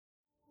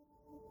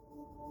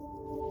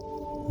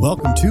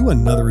Welcome to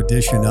another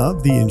edition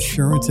of the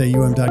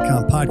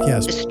InsuranceAUM.com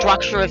podcast. The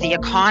structure of the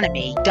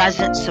economy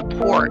doesn't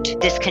support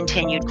this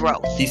continued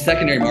growth. These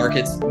secondary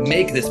markets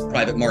make this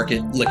private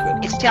market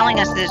liquid. It's telling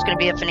us that there's going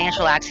to be a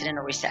financial accident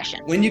or recession.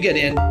 When you get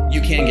in,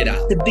 you can get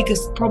out. The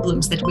biggest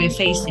problems that we're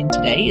facing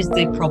today is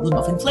the problem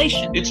of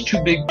inflation. It's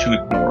too big to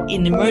ignore.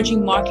 In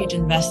emerging market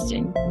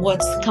investing,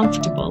 what's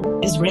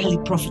comfortable is rarely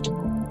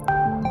profitable.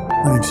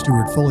 My name's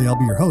Stuart Foley. I'll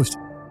be your host.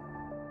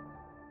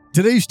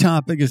 Today's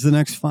topic is the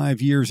next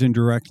 5 years in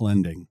direct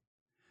lending.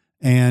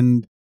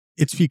 And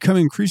it's become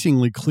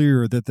increasingly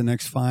clear that the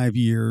next 5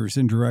 years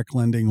in direct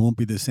lending won't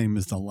be the same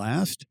as the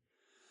last.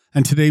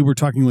 And today we're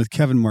talking with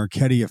Kevin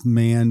Marchetti of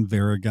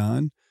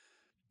Varagon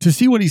to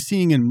see what he's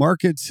seeing in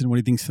markets and what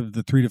he thinks of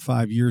the 3 to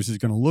 5 years is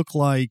going to look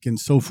like and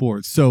so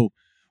forth. So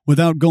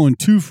without going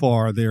too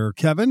far there,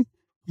 Kevin,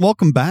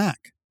 welcome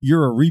back.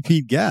 You're a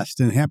repeat guest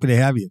and happy to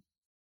have you.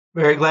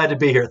 Very glad to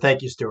be here.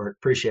 Thank you, Stuart.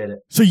 Appreciate it.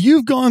 So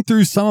you've gone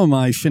through some of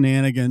my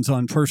shenanigans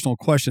on personal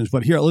questions,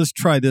 but here, let's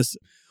try this.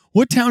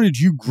 What town did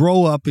you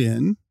grow up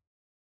in?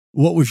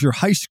 What was your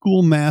high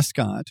school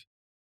mascot?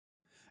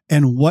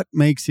 And what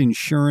makes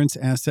insurance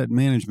asset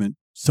management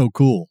so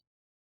cool?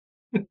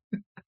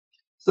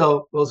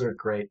 So those are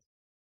great.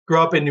 Grew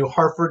up in New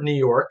Hartford, New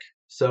York.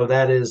 So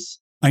that is...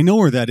 I know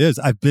where that is.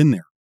 I've been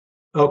there.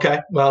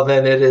 Okay. Well,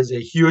 then it is a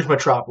huge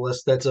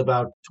metropolis that's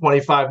about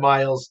 25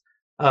 miles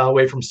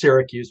away from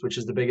Syracuse, which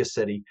is the biggest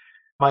city.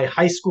 My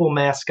high school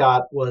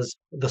mascot was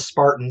the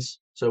Spartans.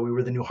 So we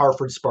were the New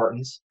Hartford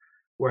Spartans,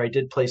 where I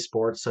did play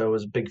sports. So I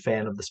was a big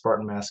fan of the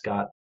Spartan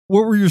mascot.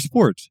 What were your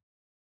sports?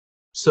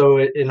 So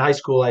in high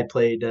school, I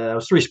was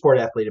a three-sport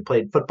athlete. I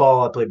played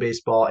football, I played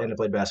baseball, and I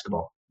played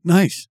basketball.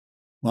 Nice.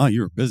 Wow,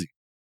 you were busy.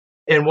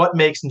 And what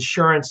makes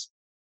insurance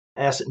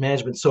asset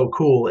management so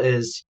cool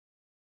is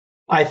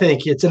I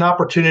think it's an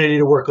opportunity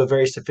to work with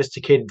very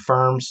sophisticated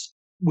firms.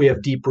 We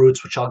have deep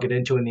roots, which I'll get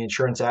into in the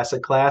insurance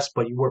asset class,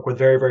 but you work with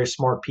very, very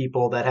smart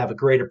people that have a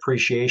great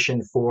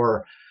appreciation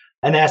for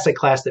an asset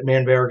class that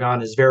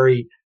Varagon is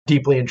very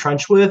deeply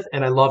entrenched with.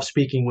 And I love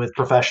speaking with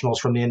professionals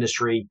from the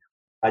industry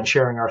and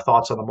sharing our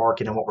thoughts on the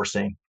market and what we're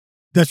seeing.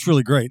 That's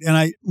really great. And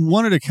I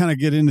wanted to kind of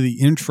get into the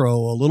intro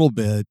a little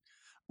bit.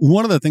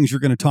 One of the things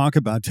you're going to talk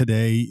about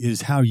today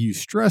is how you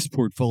stress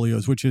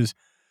portfolios, which is,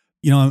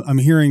 I'm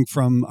hearing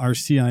from our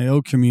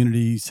CIO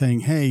community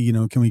saying, hey,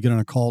 can we get on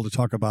a call to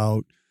talk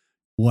about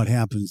what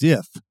happens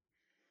if?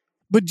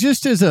 But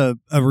just as a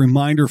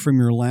reminder from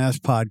your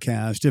last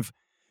podcast, if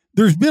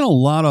there's been a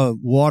lot of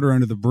water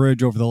under the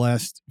bridge over the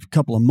last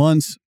couple of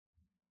months,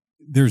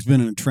 there's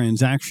been a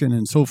transaction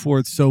and so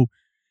forth. So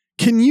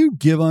can you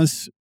give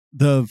us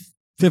the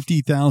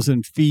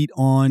 50,000 feet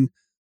on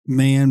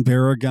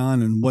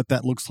Varagon and what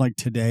that looks like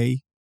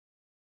today?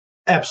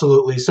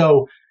 Absolutely.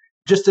 So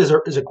just as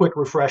a quick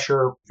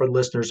refresher for the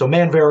listeners, so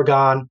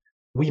Varagon,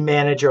 we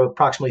manage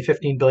approximately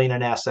 $15 billion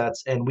in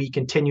assets, and we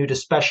continue to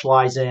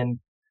specialize in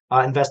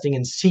investing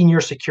in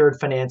senior secured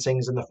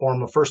financings in the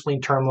form of first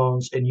lien term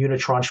loans and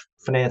unitranche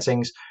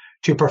financings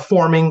to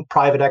performing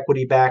private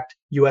equity-backed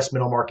U.S.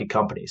 middle market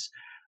companies.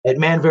 At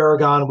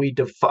Varagon, we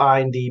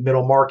define the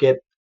middle market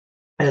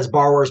as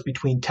borrowers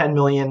between 10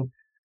 million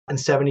and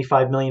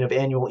 75 million of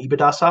annual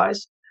EBITDA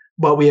size,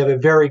 but we have a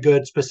very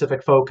good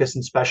specific focus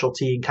and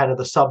specialty in kind of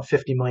the sub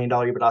 $50 million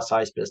EBITDA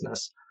size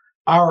business.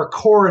 Our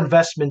core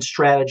investment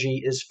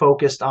strategy is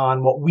focused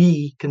on what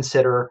we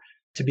consider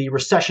to be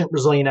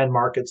recession-resilient end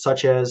markets,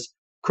 such as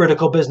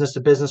critical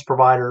business-to-business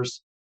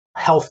providers,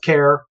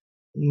 healthcare,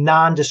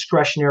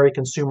 non-discretionary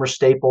consumer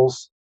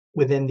staples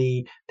within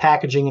the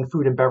packaging and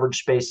food and beverage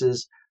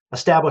spaces,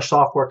 established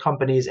software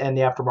companies, and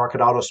the aftermarket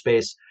auto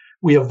space.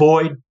 We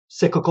avoid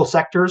cyclical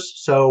sectors,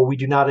 so we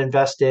do not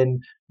invest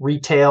in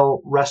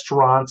retail,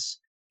 restaurants,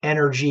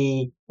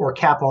 energy, or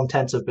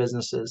capital-intensive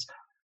businesses.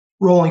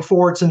 Rolling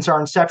forward since our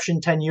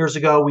inception 10 years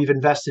ago, we've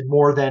invested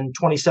more than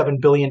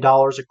 $27 billion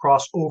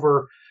across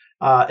over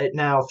at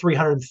now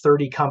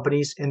 330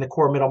 companies in the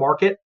core middle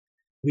market.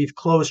 We've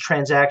closed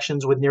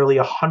transactions with nearly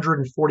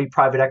 140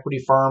 private equity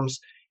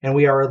firms, and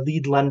we are a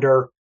lead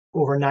lender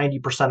over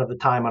 90% of the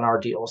time on our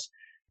deals,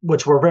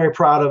 which we're very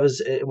proud of.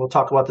 And we'll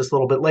talk about this a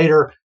little bit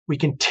later. We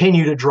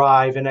continue to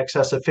drive in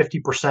excess of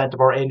 50%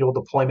 of our annual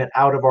deployment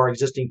out of our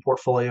existing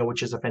portfolio,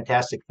 which is a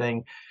fantastic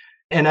thing.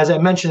 And as I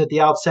mentioned at the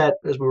outset,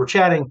 as we were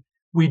chatting,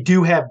 we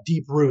do have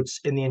deep roots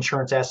in the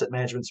insurance asset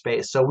management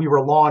space. So we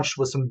were launched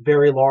with some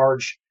very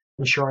large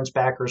insurance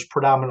backers,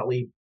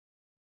 predominantly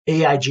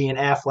AIG and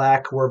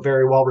Aflac, who are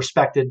very well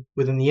respected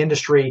within the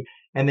industry,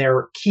 and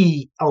they're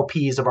key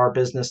LPs of our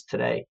business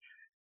today.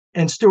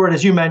 And Stuart,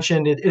 as you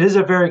mentioned, it is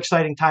a very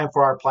exciting time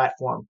for our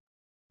platform.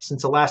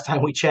 Since the last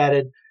time we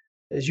chatted,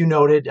 as you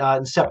noted,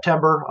 in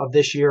September of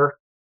this year,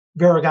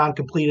 Varagon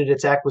completed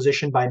its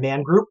acquisition by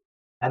Man Group,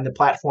 and the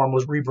platform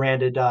was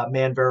rebranded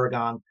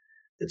Varagon.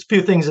 It's a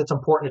few things that's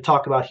important to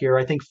talk about here.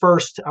 I think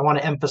first, I want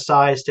to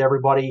emphasize to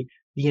everybody,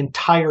 the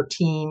entire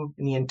team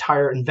and the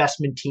entire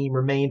investment team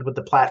remained with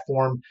the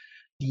platform.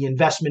 The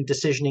investment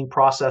decisioning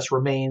process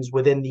remains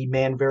within the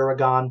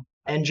Varagon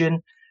engine,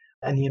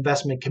 and the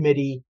investment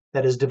committee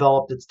that has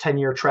developed its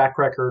 10-year track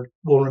record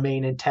will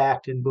remain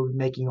intact and will be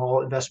making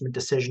all investment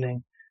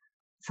decisioning.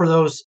 For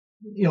those,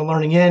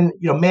 learning in,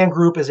 Man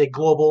Group is a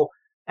global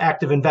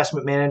active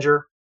investment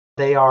manager.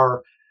 They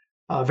are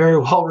a very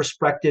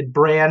well-respected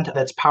brand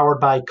that's powered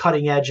by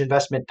cutting-edge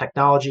investment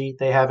technology.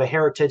 They have a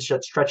heritage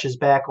that stretches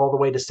back all the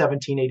way to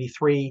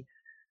 1783.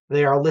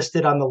 They are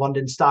listed on the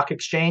London Stock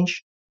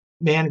Exchange.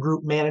 Man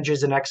Group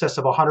manages in excess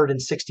of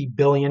 160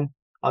 billion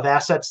of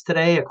assets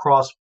today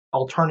across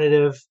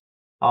alternative,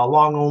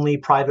 long-only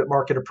private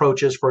market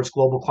approaches for its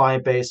global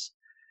client base.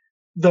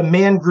 The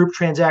Man Group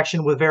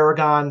transaction with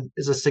Varagon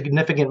is a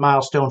significant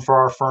milestone for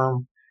our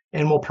firm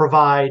and will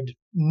provide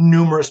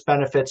numerous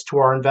benefits to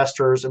our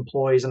investors,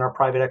 employees, and our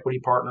private equity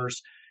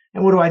partners.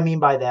 And what do I mean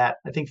by that?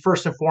 I think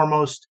first and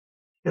foremost,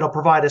 it'll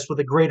provide us with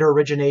a greater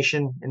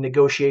origination and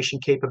negotiation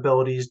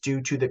capabilities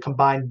due to the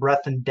combined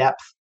breadth and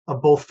depth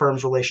of both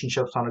firms'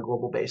 relationships on a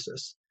global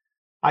basis.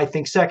 I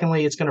think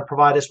secondly, it's going to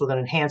provide us with an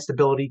enhanced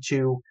ability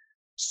to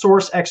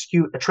source,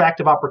 execute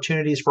attractive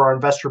opportunities for our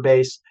investor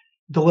base,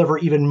 deliver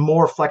even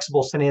more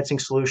flexible financing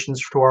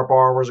solutions to our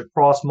borrowers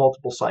across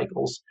multiple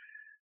cycles.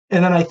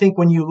 And then I think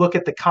when you look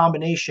at the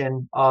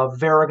combination of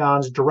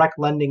Varagon's direct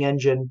lending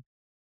engine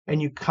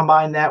and you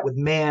combine that with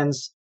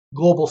Man's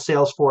global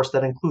sales force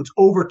that includes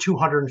over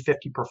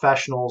 250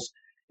 professionals,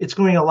 it's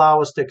going to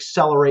allow us to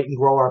accelerate and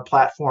grow our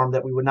platform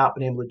that we would not have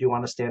been able to do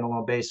on a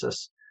standalone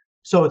basis.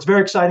 So it's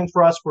very exciting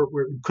for us.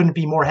 We couldn't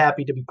be more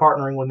happy to be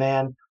partnering with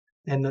Man.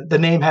 And the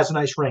name has a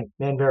nice ring,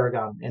 Man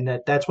Varagon, and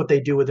that's what they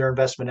do with their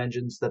investment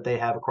engines that they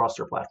have across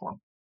their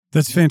platform.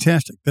 That's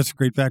fantastic. That's a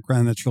great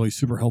background. That's really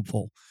super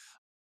helpful.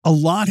 A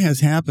lot has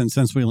happened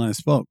since we last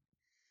spoke.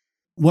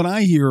 What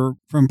I hear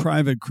from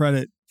private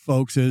credit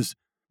folks is,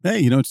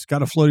 hey, it's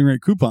got a floating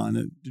rate coupon.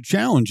 The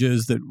challenge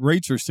is that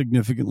rates are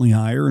significantly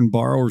higher and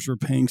borrowers are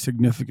paying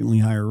significantly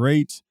higher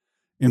rates.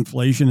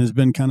 Inflation has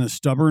been kind of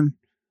stubborn.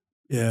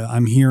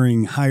 I'm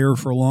hearing higher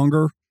for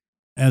longer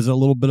as a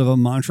little bit of a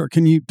mantra.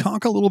 Can you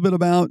talk a little bit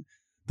about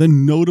the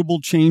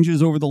notable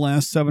changes over the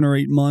last 7 or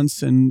 8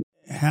 months and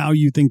how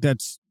you think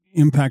that's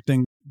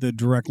impacting the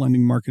direct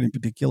lending market in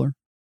particular?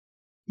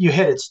 You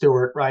hit it,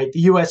 Stuart, right? The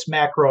U.S.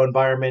 macro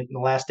environment in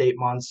the last 8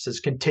 months has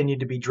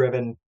continued to be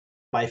driven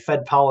by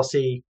Fed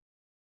policy,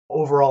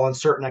 overall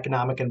uncertain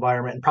economic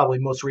environment, and probably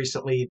most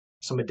recently,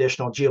 some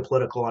additional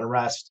geopolitical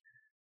unrest.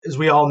 As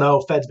we all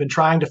know, Fed's been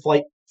trying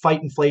to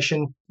fight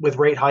inflation with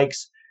rate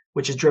hikes,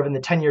 which has driven the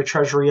 10-year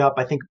Treasury up,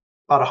 I think,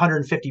 about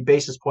 150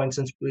 basis points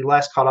since we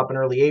last caught up in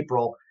early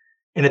April.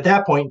 And at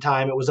that point in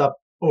time, it was up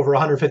over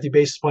 150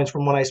 basis points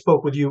from when I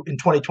spoke with you in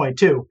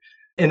 2022.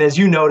 And as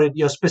you noted,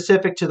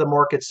 specific to the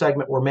market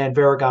segment where Man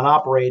Varagon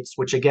operates,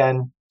 which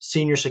again,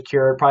 senior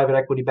secured, private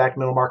equity-backed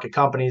middle market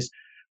companies,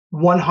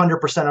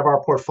 100% of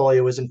our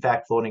portfolio is in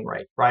fact floating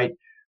rate, right?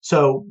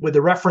 So with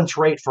the reference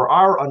rate for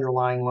our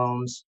underlying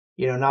loans,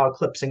 now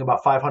eclipsing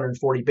about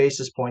 540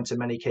 basis points in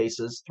many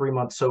cases, 3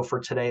 months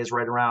SOFR today is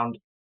right around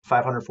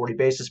 540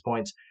 basis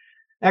points.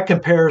 That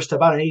compares to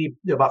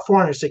about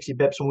 460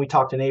 bips when we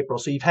talked in April.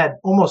 So you've had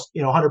almost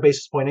 100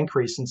 basis point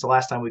increase since the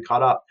last time we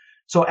caught up.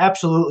 So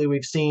absolutely,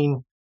 we've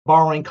seen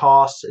borrowing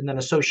costs and then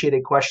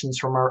associated questions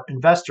from our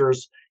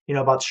investors,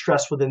 about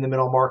stress within the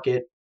middle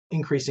market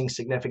increasing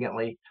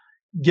significantly.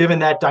 Given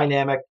that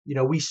dynamic,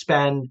 we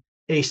spend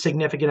a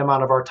significant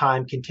amount of our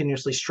time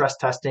continuously stress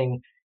testing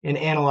and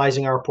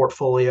analyzing our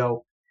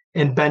portfolio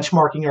and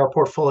benchmarking our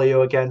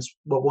portfolio against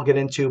what we'll get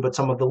into, but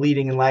some of the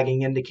leading and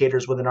lagging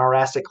indicators within our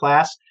asset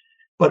class.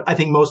 But I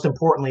think most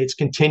importantly, it's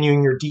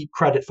continuing your deep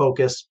credit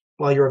focus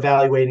while you're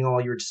evaluating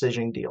all your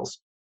decisioning deals.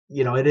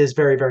 It is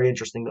very, very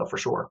interesting though, for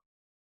sure.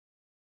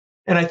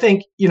 And I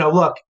think,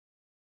 look,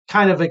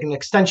 kind of like an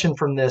extension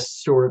from this,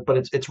 Stuart, but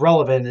it's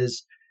relevant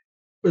is,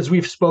 as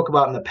we've spoke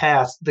about in the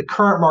past, the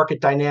current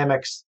market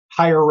dynamics,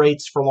 higher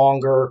rates for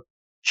longer,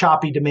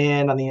 choppy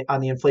demand on the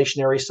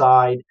inflationary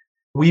side.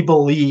 We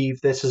believe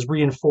this is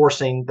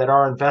reinforcing that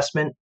our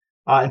investment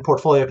and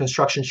portfolio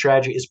construction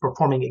strategy is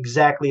performing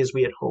exactly as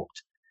we had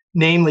hoped.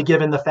 Namely,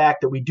 given the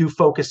fact that we do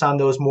focus on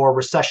those more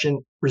recession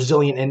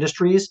resilient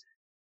industries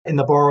and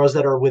the borrowers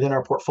that are within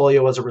our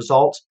portfolio as a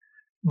result.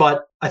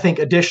 But I think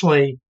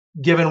additionally,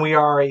 given we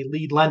are a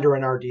lead lender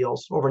in our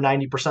deals, over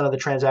 90% of the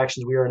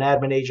transactions, we are an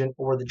admin agent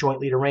or the joint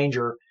lead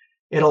arranger,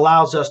 it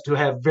allows us to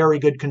have very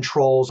good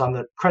controls on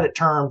the credit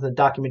terms, the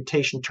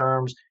documentation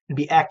terms, and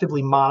be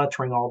actively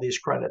monitoring all these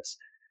credits.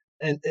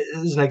 And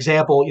as an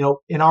example,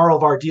 in all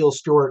of our deals,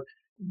 Stuart,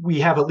 we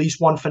have at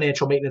least one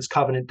financial maintenance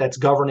covenant that's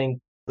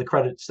governing the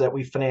credits that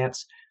we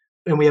finance.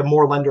 And we have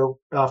more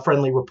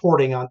lender-friendly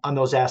reporting on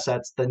those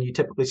assets than you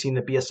typically see in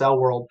the BSL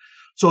world.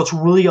 So it's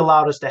really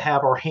allowed us to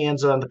have our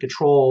hands on the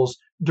controls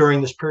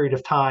during this period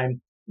of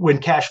time when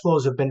cash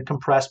flows have been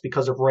compressed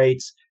because of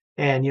rates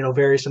and,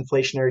 various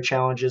inflationary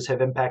challenges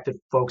have impacted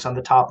folks on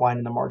the top line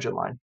and the margin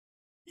line.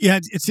 Yeah,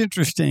 it's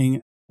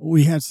interesting.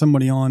 We had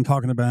somebody on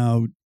talking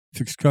about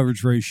fixed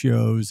coverage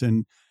ratios,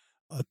 and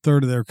a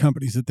third of their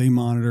companies that they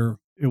monitor,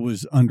 it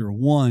was under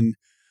 1.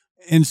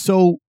 And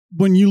so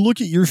when you look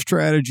at your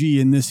strategy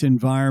in this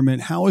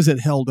environment, how has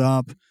it held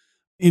up?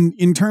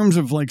 In terms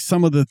of like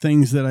some of the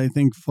things that I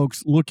think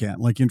folks look at,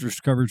 like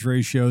interest coverage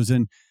ratios,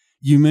 and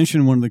you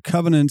mentioned one of the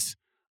covenants.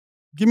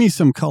 Give me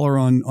some color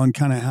on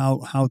kind of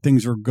how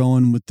things are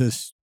going with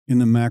this in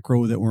the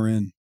macro that we're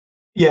in.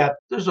 Yeah,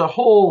 there's a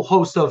whole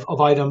host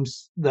of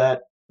items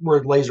that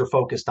we're laser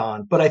focused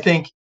on. But I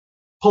think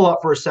pull up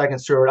for a second,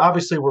 Stuart.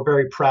 Obviously, we're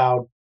very proud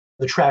of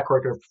the track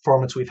record of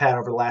performance we've had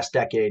over the last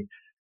decade.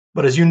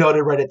 But as you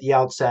noted right at the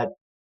outset,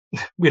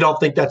 we don't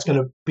think that's going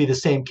to be the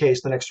same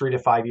case the next 3 to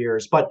 5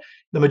 years. But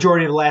the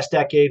majority of the last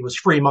decade was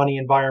free money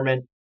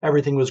environment.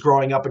 Everything was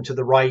growing up and to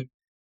the right.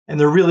 And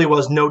there really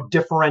was no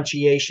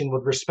differentiation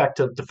with respect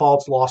to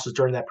defaults, losses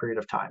during that period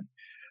of time.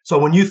 So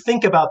when you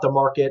think about the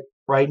market,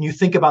 right, and you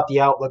think about the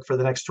outlook for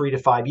the next 3 to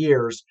 5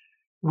 years,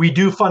 we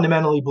do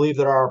fundamentally believe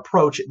that our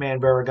approach at Man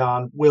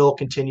Varagon will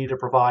continue to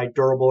provide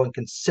durable and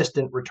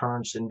consistent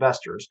returns to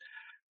investors.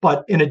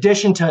 But in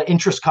addition to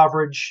interest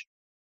coverage,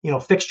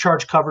 fixed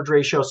charge coverage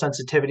ratio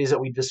sensitivities that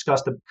we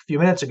discussed a few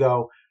minutes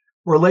ago,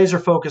 we're laser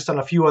focused on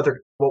a few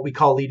other what we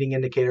call leading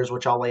indicators,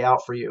 which I'll lay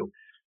out for you.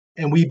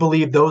 And we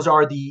believe those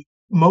are the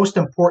most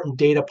important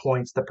data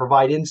points that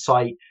provide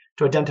insight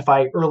to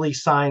identify early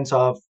signs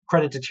of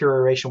credit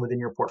deterioration within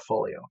your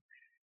portfolio.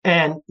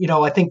 And,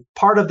 I think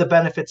part of the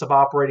benefits of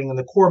operating in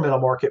the core middle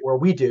market where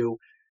we do,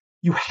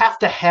 you have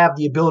to have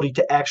the ability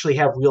to actually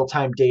have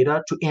real-time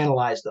data to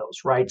analyze those,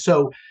 right?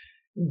 So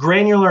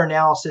granular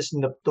analysis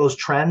in those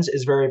trends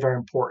is very, very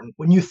important.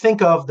 When you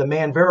think of the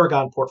Man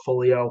Varagon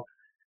portfolio,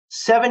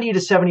 70 to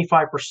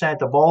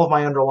 75% of all of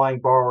my underlying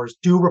borrowers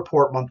do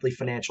report monthly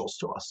financials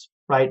to us,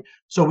 right?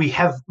 So we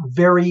have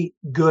very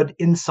good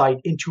insight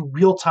into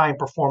real-time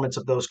performance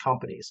of those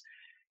companies.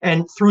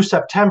 And through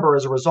September,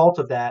 as a result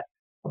of that,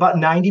 about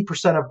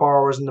 90% of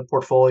borrowers in the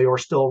portfolio are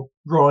still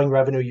growing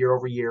revenue year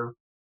over year,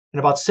 and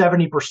about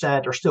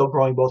 70% are still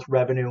growing both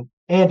revenue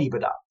and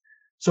EBITDA.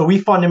 So we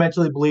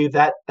fundamentally believe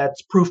that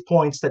that's proof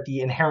points that the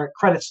inherent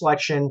credit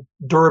selection,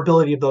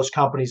 durability of those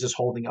companies is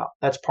holding up.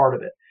 That's part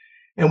of it.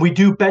 And we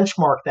do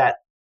benchmark that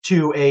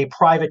to a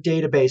private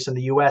database in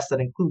the US that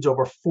includes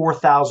over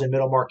 4,000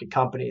 middle market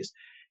companies.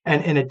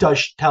 And it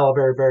does tell a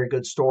very, very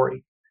good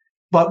story.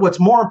 But what's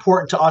more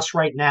important to us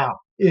right now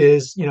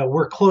is,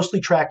 we're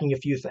closely tracking a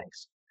few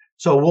things.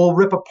 So we'll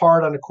rip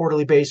apart on a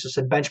quarterly basis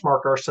and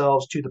benchmark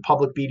ourselves to the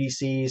public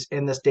BDCs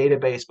in this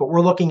database. But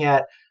we're looking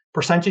at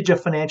percentage of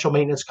financial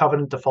maintenance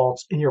covenant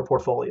defaults in your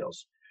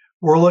portfolios.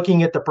 We're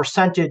looking at the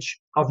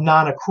percentage of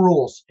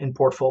non-accruals in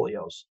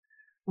portfolios.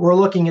 We're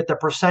looking at the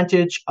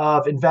percentage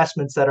of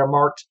investments that are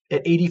marked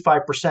at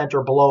 85%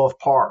 or below of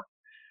par.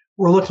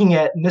 We're looking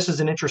at, and this is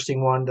an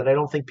interesting one that I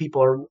don't think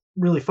people are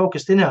really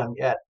focused in on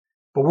yet,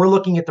 but we're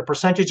looking at the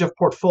percentage of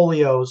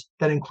portfolios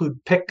that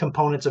include PIK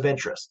components of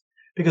interest.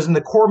 Because in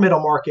the core middle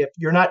market,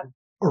 you're not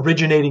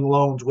originating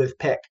loans with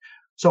PIK.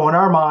 So in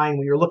our mind,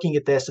 when you're looking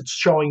at this, it's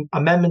showing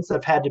amendments that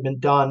have had to been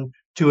done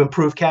to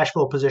improve cash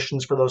flow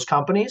positions for those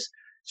companies.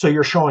 So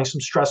you're showing some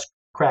stress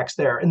cracks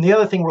there. And the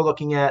other thing we're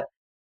looking at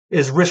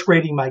is risk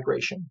rating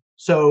migration.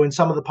 So in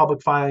some of the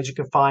public filings, you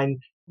can find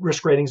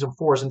risk ratings of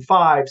 4s and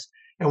 5s,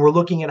 and we're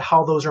looking at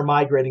how those are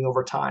migrating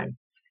over time.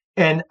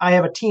 And I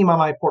have a team on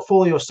my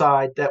portfolio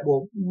side that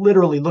will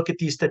literally look at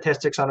these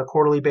statistics on a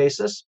quarterly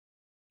basis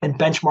and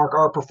benchmark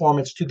our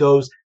performance to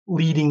those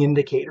leading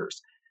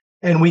indicators.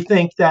 And we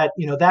think that,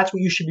 that's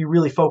what you should be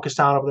really focused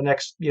on over the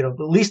next, at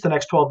least the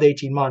next 12 to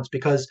 18 months,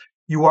 because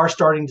you are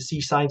starting to see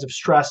signs of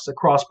stress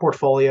across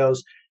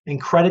portfolios,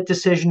 and credit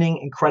decisioning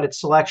and credit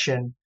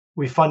selection,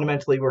 we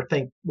fundamentally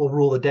think will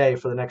rule the day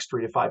for the next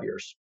 3 to 5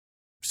 years.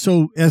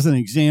 So as an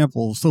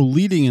example,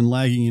 leading and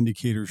lagging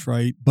indicators,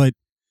 right? But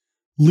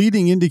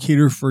leading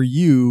indicator for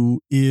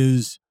you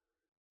is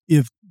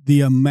if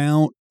the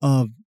amount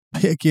of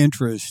PIK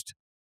interest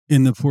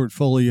in the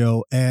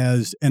portfolio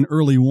as an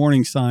early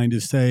warning sign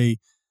to say,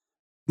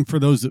 for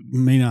those that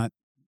may not,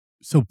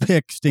 so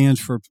PIK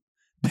stands for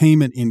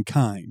payment in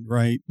kind,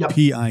 right? Yep.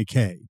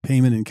 PIK,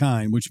 payment in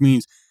kind, which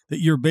means that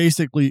you're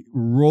basically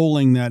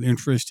rolling that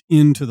interest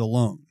into the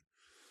loan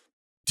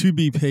to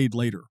be paid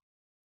later.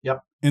 Yep.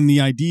 And the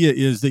idea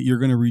is that you're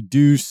going to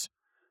reduce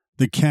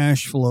the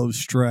cash flow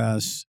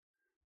stress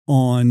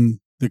on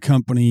the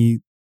company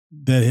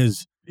that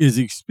is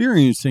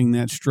experiencing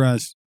that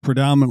stress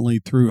predominantly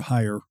through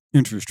higher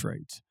interest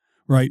rates,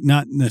 right?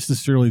 Not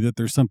necessarily that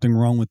there's something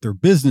wrong with their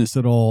business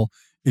at all.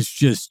 It's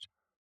just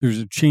there's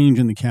a change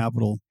in the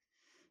capital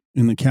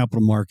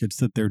markets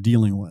that they're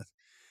dealing with.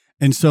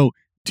 And so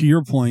to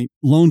your point,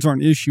 loans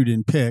aren't issued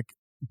in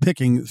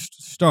picking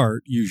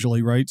start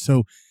usually, right?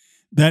 So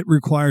that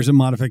requires a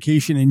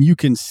modification, and you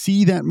can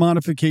see that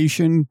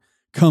modification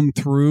come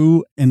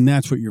through, and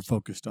that's what you're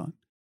focused on.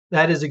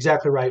 That is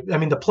exactly right. I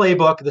mean, the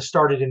playbook that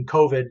started in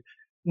COVID,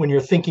 when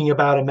you're thinking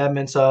about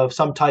amendments of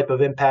some type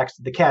of impacts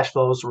to the cash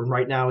flows, or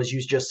right now, as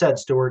you just said,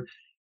 Stuart,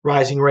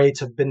 rising rates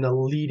have been the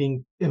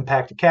leading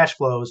impact to cash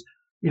flows.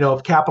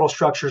 If capital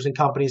structures and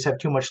companies have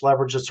too much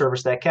leverage to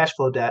service that cash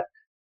flow debt,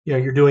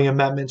 you're doing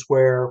amendments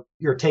where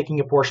you're taking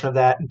a portion of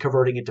that and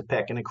converting it to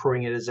PIK and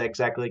accruing it as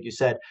exactly like you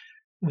said.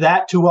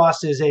 that to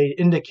us is a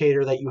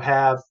indicator that you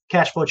have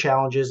cash flow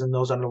challenges in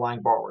those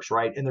underlying borrowers,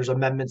 right? And there's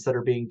amendments that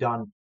are being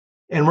done.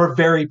 And we're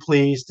very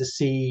pleased to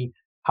see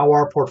how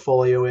our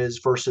portfolio is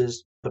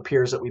versus the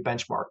peers that we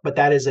benchmark. But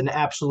that is an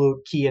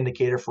absolute key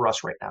indicator for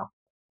us right now.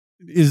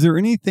 Is there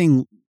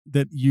anything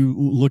that you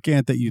look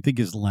at that you think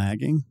is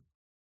lagging?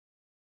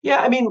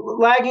 Yeah, I mean,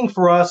 lagging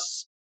for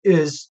us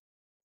is,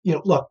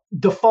 look,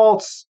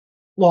 defaults,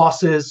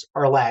 losses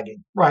are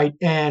lagging, right?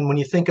 And when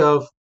you think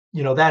of,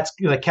 that's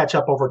going to catch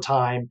up over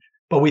time.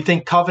 But we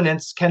think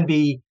covenants can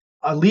be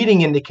a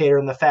leading indicator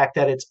in the fact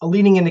that it's a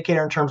leading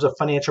indicator in terms of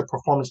financial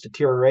performance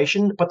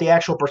deterioration, but the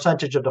actual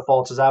percentage of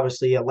defaults is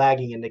obviously a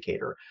lagging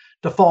indicator.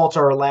 Defaults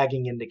are a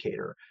lagging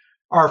indicator.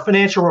 Our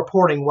financial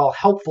reporting, while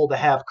helpful to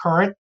have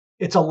current,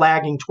 it's a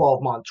lagging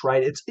 12 months,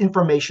 right? It's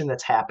information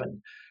that's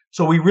happened.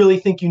 So we really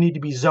think you need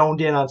to be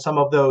zoned in on some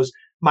of those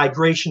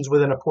migrations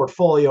within a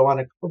portfolio on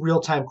a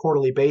real-time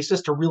quarterly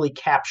basis to really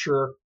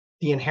capture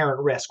the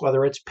inherent risk,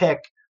 whether it's PIK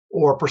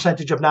or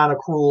percentage of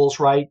non-accruals,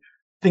 right?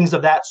 Things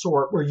of that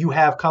sort, where you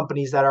have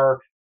companies that are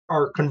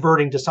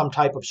converting to some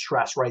type of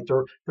stress, right?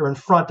 They're in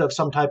front of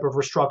some type of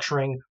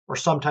restructuring or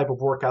some type of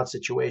workout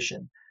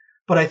situation.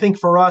 But I think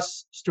for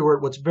us,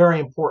 Stuart, what's very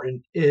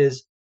important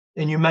is,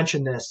 and you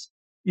mentioned this,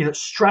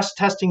 stress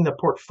testing the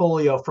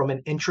portfolio from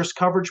an interest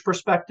coverage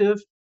perspective,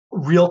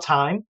 real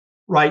time,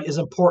 right, is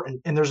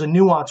important. And there's a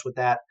nuance with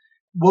that.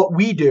 What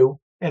we do,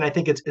 and I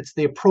think it's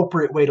the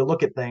appropriate way to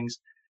look at things,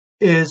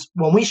 is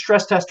when we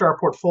stress test our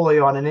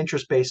portfolio on an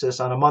interest basis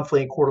on a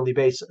monthly and quarterly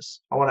basis.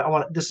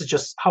 This is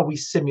just how we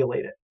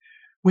simulate it.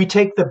 We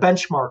take the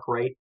benchmark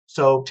rate.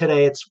 So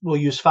today we'll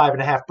use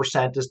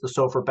 5.5% as the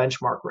SOFR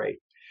benchmark rate.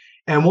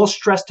 And we'll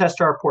stress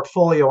test our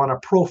portfolio on a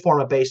pro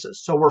forma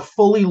basis. So we're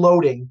fully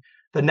loading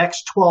the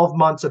next 12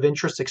 months of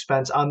interest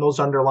expense on those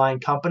underlying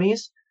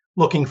companies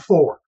looking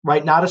forward,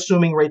 right? Not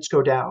assuming rates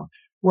go down,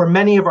 where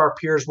many of our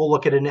peers will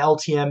look at an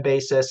LTM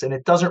basis and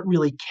it doesn't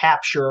really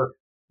capture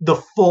the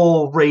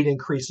full rate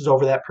increases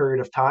over that period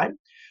of time.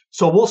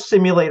 So we'll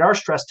simulate our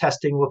stress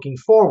testing looking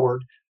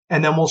forward,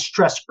 and then we'll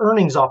stress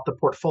earnings off the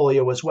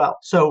portfolio as well.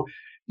 So,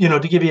 to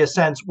give you a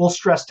sense, we'll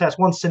stress test.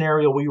 One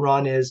scenario we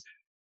run is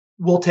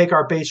we'll take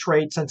our base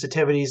rate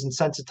sensitivities and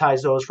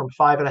sensitize those from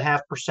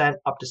 5.5%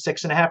 up to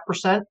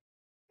 6.5%.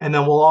 And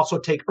then we'll also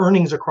take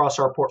earnings across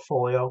our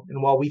portfolio.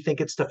 And while we think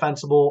it's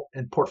defensible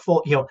and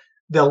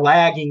the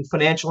lagging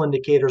financial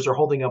indicators are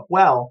holding up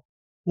well,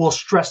 we'll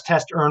stress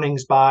test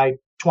earnings by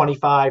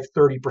 25,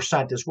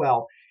 30% as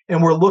well.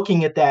 And we're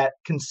looking at that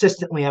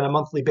consistently on a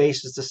monthly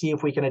basis to see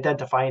if we can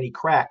identify any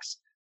cracks.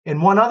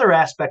 And one other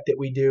aspect that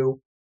we do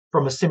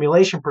from a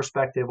simulation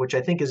perspective, which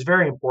I think is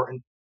very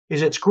important,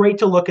 is it's great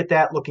to look at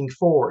that looking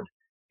forward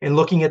and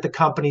looking at the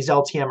company's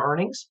LTM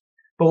earnings.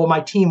 But what my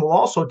team will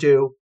also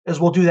do is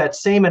we'll do that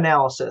same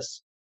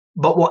analysis,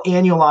 but we'll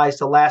annualize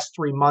the last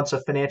 3 months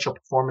of financial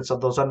performance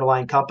of those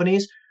underlying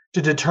companies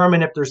to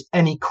determine if there's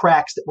any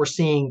cracks that we're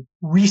seeing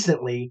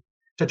recently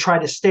to try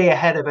to stay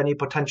ahead of any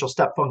potential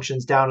step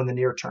functions down in the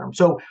near term.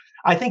 So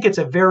I think it's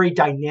a very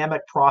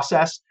dynamic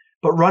process,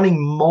 but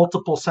running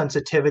multiple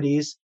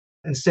sensitivities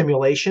and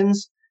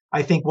simulations,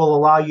 I think will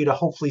allow you to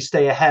hopefully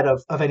stay ahead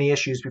of any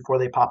issues before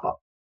they pop up.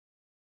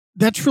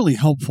 That's really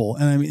helpful.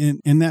 And I mean,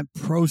 in that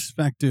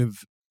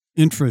prospective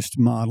interest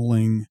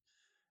modeling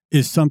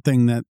is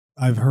something that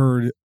I've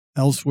heard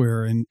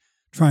elsewhere in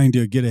trying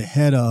to get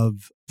ahead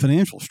of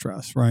financial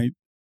stress, right?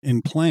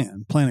 And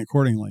plan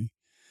accordingly.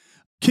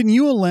 Can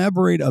you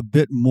elaborate a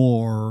bit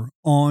more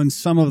on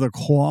some of the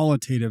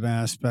qualitative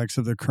aspects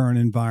of the current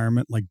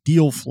environment, like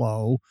deal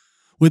flow,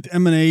 with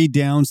M&A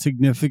down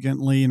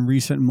significantly in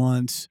recent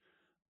months?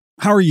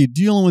 How are you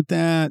dealing with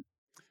that?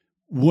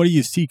 What do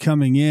you see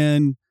coming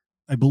in?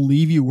 I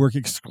believe you work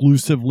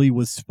exclusively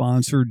with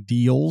sponsored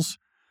deals.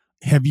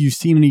 Have you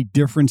seen any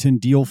difference in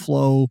deal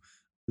flow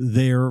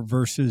there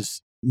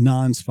versus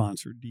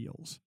non-sponsored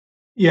deals?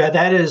 Yeah,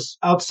 that is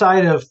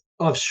outside of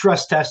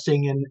stress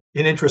testing and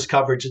interest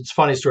coverage. It's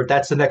funny, Stuart,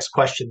 that's the next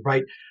question,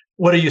 right?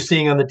 What are you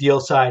seeing on the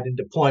deal side and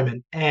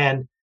deployment?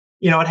 And,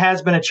 it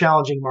has been a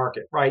challenging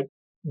market, right?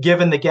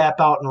 Given the gap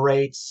out in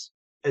rates,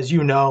 as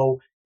you know,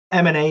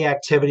 M&A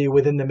activity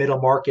within the middle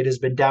market has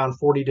been down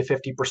 40 to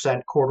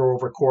 50% quarter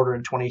over quarter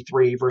in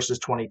 23 versus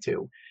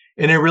 22.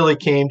 And it really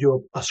came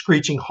to a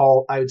screeching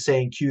halt, I would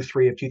say, in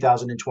Q3 of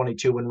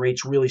 2022 when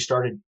rates really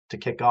started to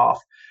kick off.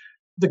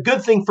 The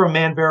good thing for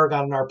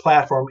Varagon and our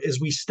platform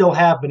is we still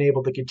have been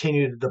able to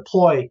continue to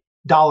deploy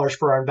dollars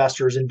for our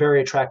investors in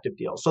very attractive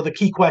deals. So the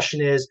key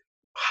question is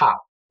how,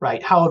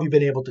 right? How have you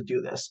been able to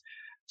do this?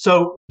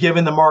 So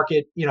given the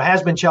market,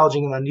 has been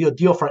challenging on the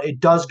deal front, it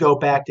does go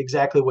back to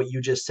exactly what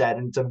you just said.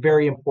 And it's a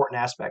very important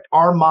aspect.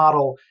 Our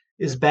model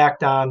is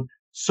backed on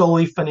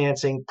solely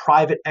financing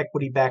private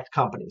equity-backed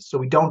companies. So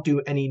we don't do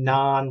any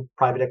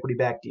non-private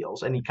equity-backed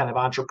deals, any kind of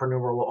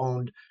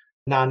entrepreneurial-owned,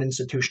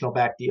 non-institutional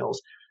backed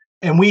deals.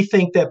 And we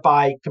think that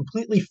by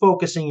completely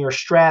focusing your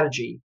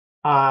strategy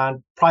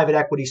on private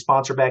equity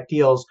sponsor-backed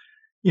deals,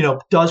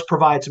 does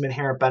provide some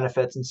inherent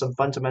benefits and some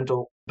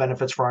fundamental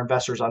benefits for our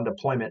investors on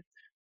deployment.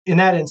 In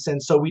that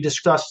instance, so we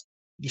discussed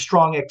the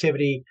strong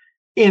activity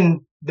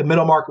in the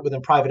middle market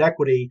within private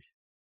equity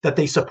that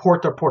they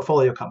support their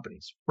portfolio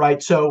companies,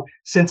 right? So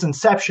since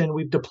inception,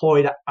 we've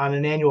deployed on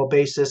an annual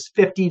basis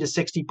 50 to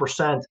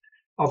 60%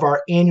 of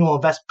our annual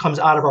investment comes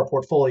out of our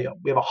portfolio.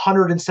 We have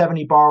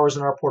 170 borrowers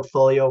in our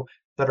portfolio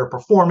that are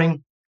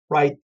performing,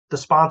 right? The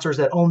sponsors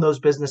that own those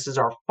businesses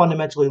are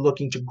fundamentally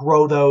looking to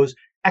grow those,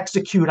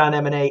 execute on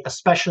M&A,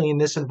 especially in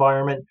this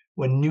environment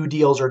when new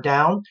deals are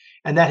down.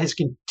 And that has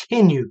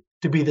continued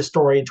to be the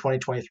story in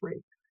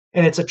 2023.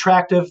 And it's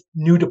attractive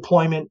new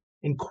deployment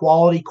in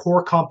quality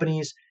core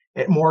companies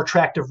at more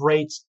attractive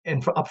rates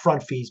and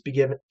upfront fees,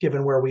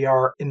 given where we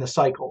are in the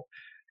cycle.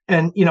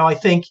 And, I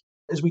think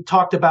as we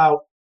talked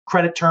about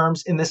credit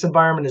terms in this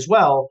environment as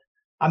well,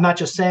 I'm not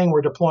just saying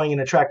we're deploying in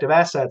attractive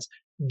assets.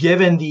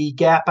 Given the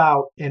gap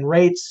out in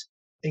rates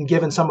and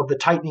given some of the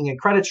tightening in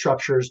credit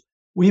structures,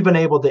 we've been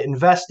able to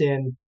invest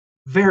in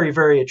very,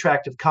 very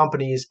attractive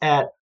companies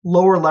at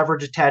lower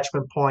leverage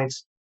attachment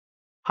points,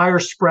 higher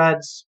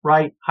spreads,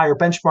 right? Higher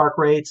benchmark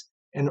rates,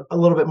 and a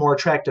little bit more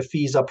attractive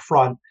fees up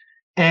front.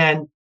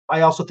 And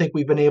I also think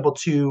we've been able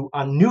to,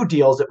 on new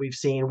deals that we've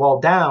seen while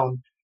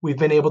down, we've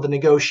been able to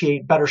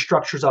negotiate better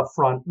structures up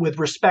front with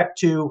respect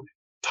to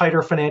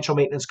tighter financial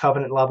maintenance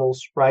covenant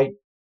levels, right?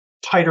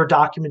 Tighter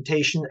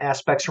documentation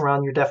aspects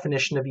around your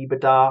definition of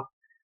EBITDA,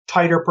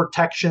 tighter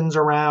protections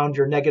around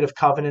your negative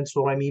covenants.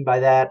 What I mean by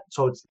that,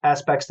 so it's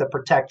aspects that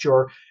protect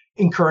your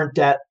incurrence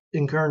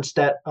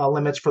debt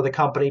limits for the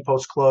company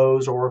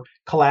post-close, or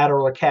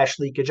collateral or cash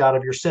leakage out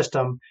of your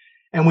system.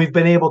 And we've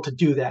been able to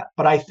do that.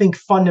 But I think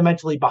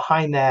fundamentally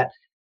behind that,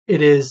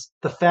 it is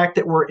the fact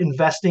that we're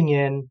investing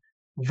in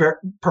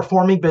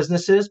performing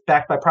businesses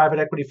backed by private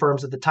equity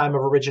firms at the time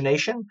of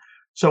origination.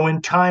 So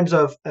in times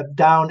of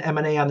down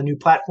M&A on the new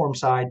platform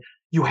side,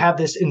 you have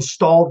this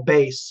installed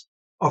base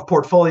of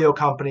portfolio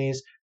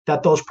companies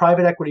that those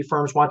private equity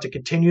firms want to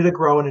continue to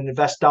grow and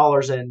invest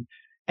dollars in.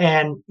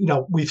 And,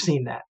 we've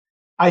seen that.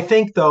 I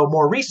think, though,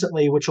 more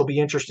recently, which will be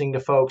interesting to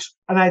folks,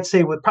 and I'd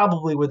say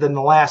probably within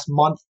the last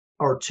month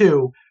or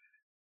two,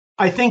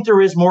 I think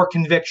there is more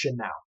conviction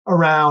now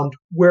around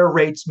where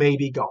rates may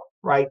be going,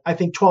 right? I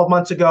think 12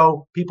 months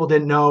ago, people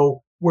didn't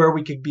know where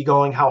we could be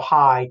going, how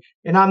high.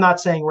 And I'm not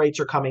saying rates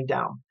are coming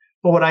down.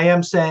 But what I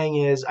am saying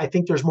is I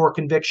think there's more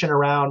conviction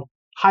around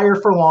higher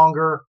for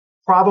longer,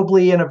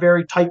 probably in a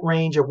very tight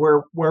range of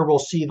where we'll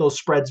see those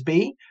spreads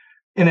be.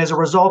 And as a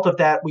result of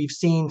that, we've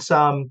seen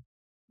some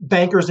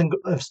bankers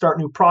start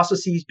new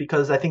processes,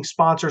 because I think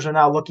sponsors are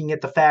now looking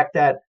at the fact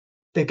that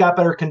they've got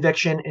better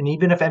conviction. And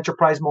even if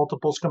enterprise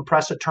multiples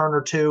compress a turn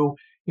or two,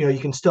 you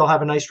can still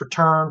have a nice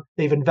return.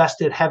 They've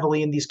invested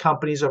heavily in these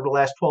companies over the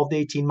last 12 to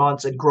 18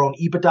 months and grown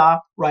EBITDA,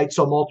 right?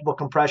 So multiple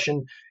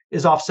compression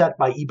is offset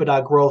by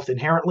EBITDA growth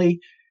inherently.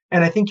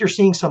 And I think you're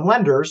seeing some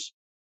lenders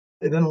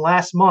in the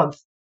last month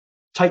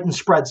tighten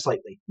spreads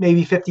slightly,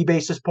 maybe 50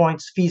 basis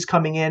points, fees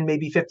coming in,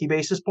 maybe 50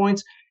 basis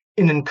points,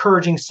 an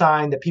encouraging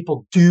sign that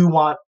people do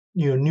want,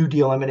 new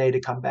deal M&A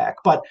to come back.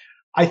 But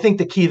I think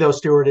the key, though,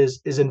 Stuart,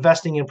 is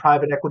investing in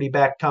private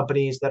equity-backed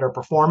companies that are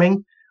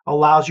performing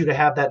allows you to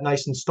have that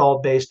nice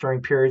installed base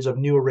during periods of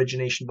new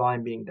origination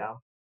volume being down.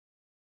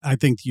 I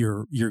think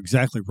you're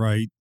exactly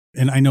right.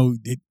 And I know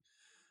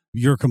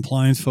your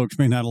compliance folks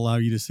may not allow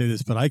you to say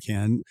this, but I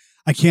can.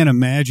 I can't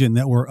imagine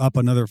that we're up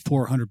another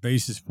 400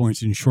 basis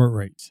points in short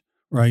rates,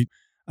 right?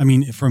 I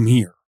mean, from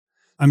here.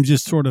 I'm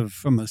just sort of,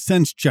 from a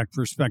sense check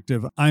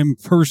perspective, I'm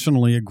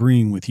personally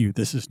agreeing with you.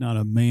 This is not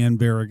a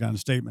Varagon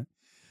statement.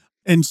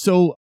 And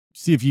so,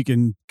 see if you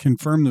can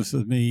confirm this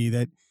with me,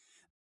 that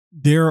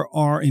there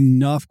are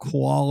enough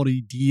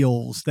quality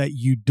deals that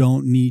you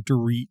don't need to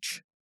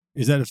reach.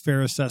 Is that a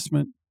fair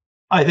assessment?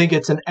 I think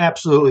it's an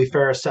absolutely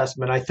fair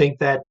assessment. I think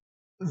that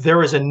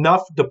there is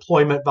enough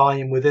deployment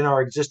volume within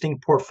our existing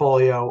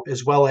portfolio,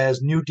 as well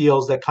as new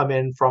deals that come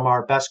in from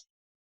our best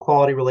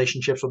quality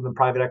relationships within the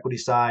private equity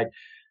side,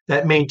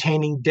 that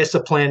maintaining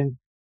discipline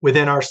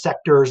within our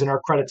sectors and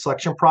our credit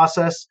selection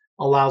process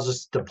allows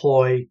us to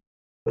deploy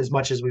as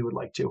much as we would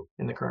like to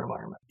in the current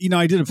environment.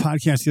 I did a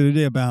podcast the other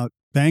day about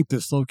bank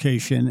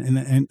dislocation.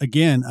 And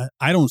again,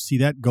 I don't see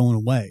that going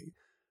away.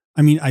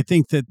 I mean, I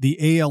think that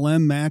the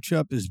ALM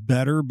matchup is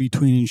better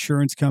between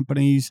insurance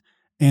companies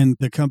and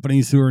the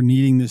companies who are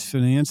needing this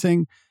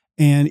financing.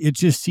 And it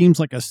just seems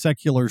like a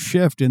secular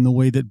shift in the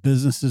way that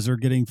businesses are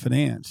getting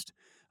financed.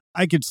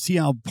 I could see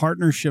how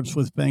partnerships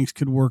with banks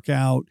could work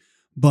out,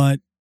 but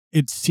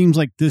it seems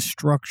like this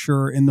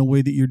structure and the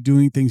way that you're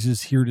doing things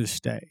is here to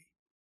stay.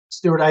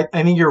 Stuart, I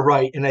think you're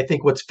right. And I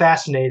think what's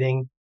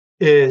fascinating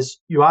is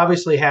you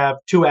obviously have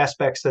two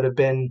aspects that have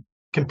been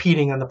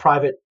competing on the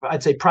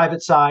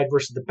private side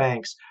versus the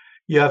banks.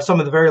 You have some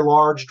of the very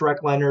large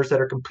direct lenders that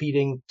are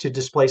competing to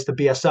displace the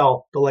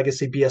BSL, the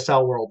legacy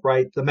BSL world,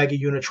 right? The mega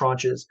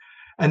unitranches.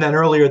 And then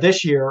earlier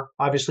this year,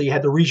 obviously you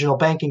had the regional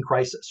banking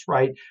crisis,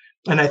 right?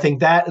 And I think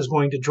that is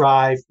going to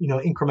drive,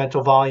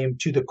 incremental volume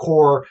to the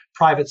core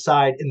private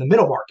side in the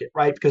middle market,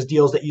 right? Because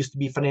deals that used to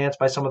be financed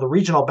by some of the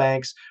regional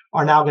banks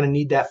are now going to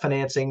need that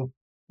financing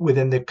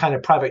within the kind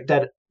of private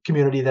debt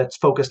community that's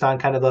focused on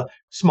kind of the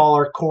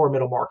smaller core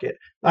middle market.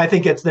 I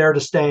think it's there to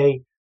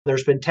stay.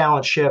 There's been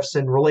talent shifts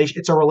and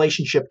it's a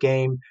relationship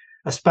game,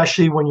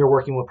 especially when you're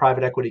working with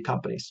private equity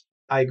companies.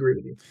 I agree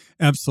with you.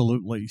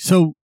 Absolutely.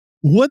 So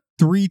what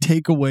 3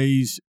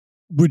 takeaways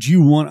would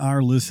you want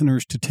our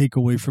listeners to take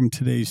away from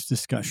today's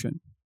discussion?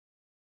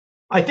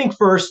 I think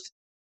first,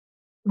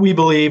 we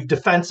believe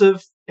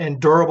defensive and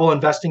durable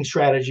investing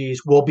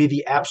strategies will be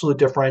the absolute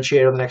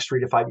differentiator in the next 3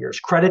 to 5 years.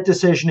 Credit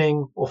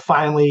decisioning will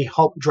finally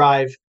help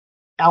drive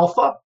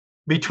alpha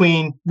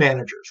between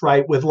managers,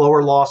 right, with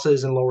lower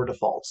losses and lower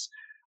defaults.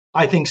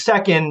 I think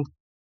second,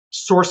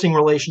 sourcing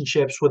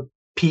relationships with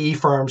PE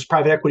firms,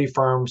 private equity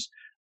firms,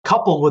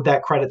 coupled with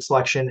that credit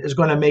selection is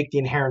going to make the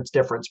inherent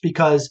difference,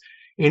 because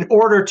in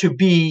order to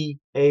be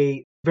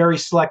a very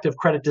selective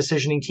credit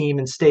decisioning team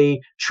and stay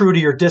true to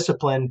your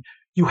discipline,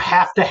 you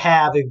have to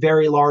have a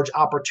very large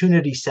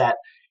opportunity set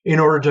in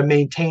order to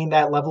maintain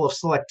that level of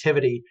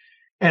selectivity.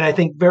 And I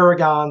think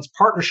Varagon's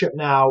partnership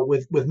now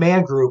with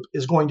Man Group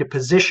is going to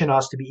position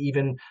us to be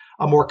even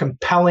a more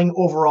compelling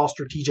overall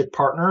strategic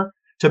partner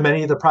to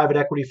many of the private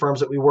equity firms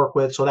that we work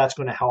with. So that's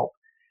going to help.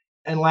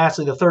 And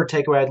lastly, the third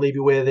takeaway I'd leave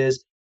you with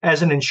is,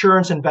 as an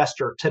insurance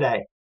investor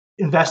today,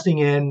 investing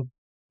in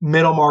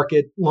middle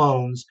market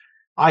loans,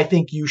 I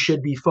think you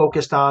should be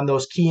focused on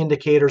those key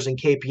indicators and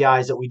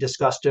KPIs that we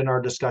discussed in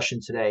our discussion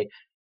today.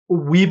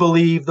 We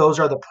believe those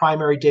are the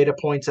primary data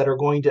points that are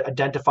going to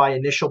identify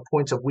initial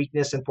points of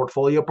weakness in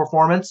portfolio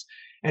performance.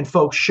 And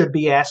folks should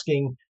be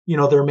asking,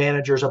 their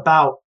managers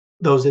about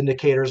those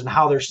indicators and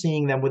how they're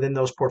seeing them within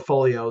those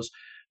portfolios.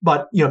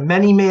 But,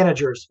 many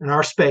managers in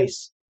our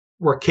space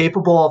were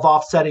capable of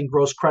offsetting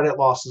gross credit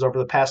losses over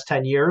the past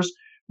 10 years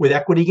with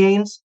equity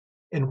gains.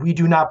 And we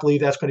do not believe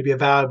that's going to be a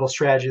valuable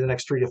strategy in the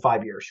next 3 to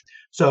 5 years.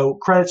 So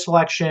credit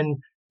selection,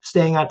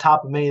 staying on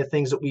top of many of the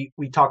things that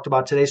we talked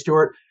about today,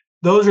 Stuart,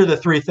 those are the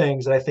 3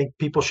 things that I think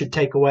people should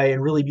take away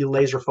and really be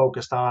laser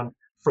focused on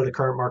for the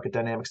current market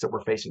dynamics that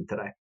we're facing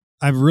today.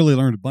 I've really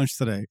learned a bunch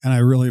today, and I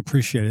really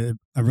appreciate it.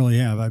 I really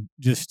have. I've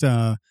just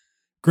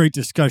great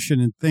discussion,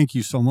 and thank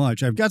you so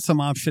much. I've got some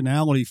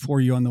optionality for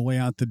you on the way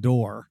out the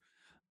door.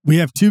 We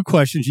have 2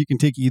 questions. You can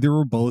take either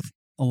or both.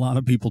 A lot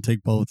of people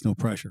take both, no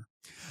pressure.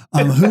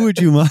 Who would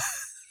you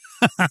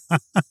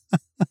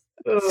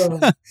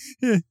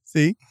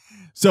see?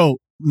 So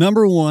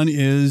number 1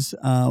 is,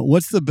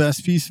 what's the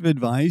best piece of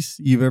advice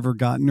you've ever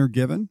gotten or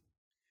given?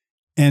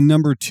 And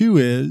number 2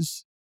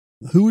 is,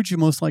 who would you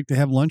most like to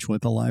have lunch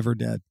with, alive or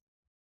dead?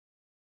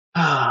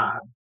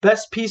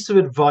 Best piece of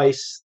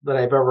advice that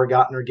I've ever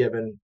gotten or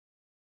given.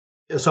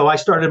 So I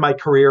started my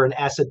career in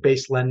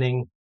asset-based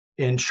lending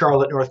in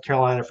Charlotte, North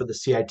Carolina for the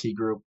CIT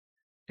group.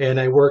 And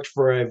I worked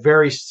for a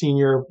very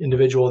senior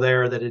individual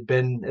there that had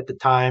been, at the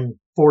time,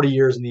 40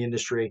 years in the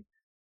industry.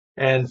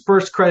 And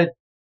first credit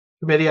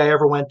committee I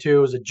ever went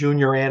to was a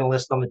junior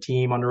analyst on the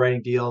team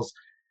underwriting deals.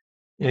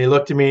 And he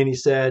looked at me and he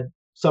said,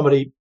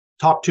 somebody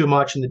talked too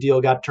much and the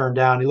deal got turned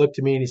down. He looked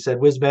at me and he said,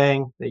 whiz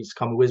bang. They used to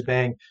call me whiz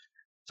bang.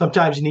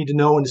 Sometimes you need to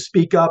know when to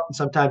speak up and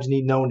sometimes you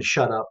need to know when to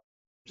shut up.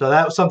 So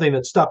that was something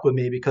that stuck with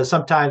me, because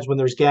sometimes when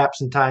there's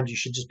gaps in times, you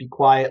should just be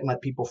quiet and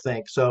let people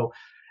think. So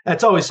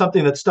that's always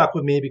something that stuck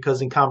with me,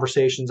 because in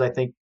conversations, I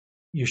think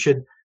you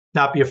should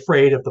not be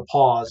afraid of the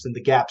pause and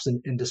the gaps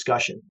in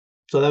discussion.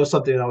 So that was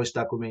something that always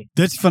stuck with me.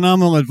 That's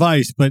phenomenal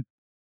advice, but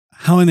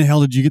how in the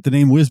hell did you get the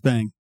name Whiz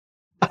Bang?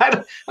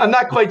 I'm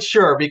not quite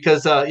sure,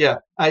 because,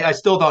 I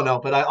still don't know,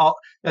 but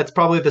that's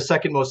probably the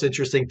second most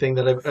interesting thing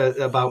that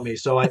about me.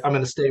 So I'm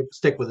going to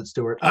stick with it,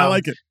 Stuart. I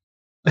like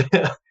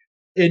it.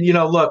 And,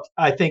 look,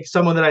 I think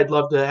someone that I'd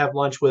love to have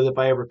lunch with if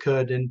I ever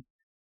could. And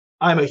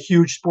I'm a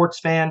huge sports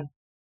fan.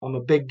 I'm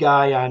a big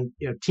guy on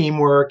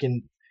teamwork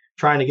and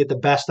trying to get the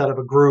best out of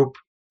a group.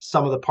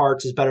 Sum of the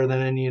parts is better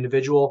than any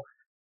individual.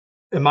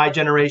 In my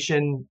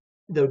generation,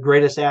 the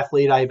greatest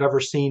athlete I've ever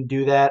seen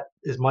do that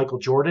is Michael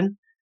Jordan.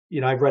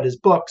 I've read his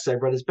books,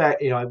 I've read his back,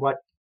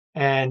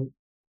 and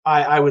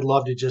I would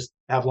love to just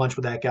have lunch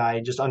with that guy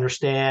and just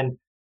understand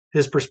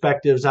his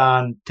perspectives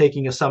on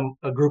taking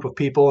a group of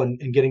people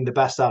and getting the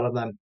best out of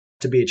them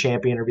to be a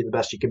champion or be the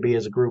best you can be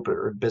as a group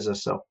or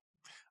business. So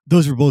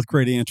those are both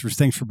great answers.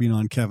 Thanks for being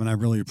on, Kevin. I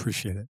really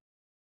appreciate it.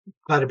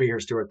 Glad to be here,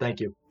 Stuart. Thank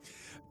you.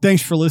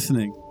 Thanks for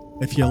listening.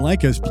 If you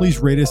like us, please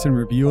rate us and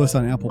review us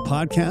on Apple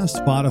Podcasts,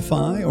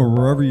 Spotify, or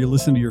wherever you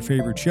listen to your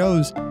favorite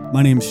shows.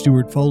 My name is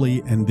Stuart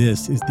Foley, and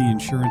this is the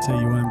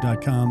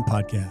InsuranceAUM.com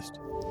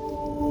podcast.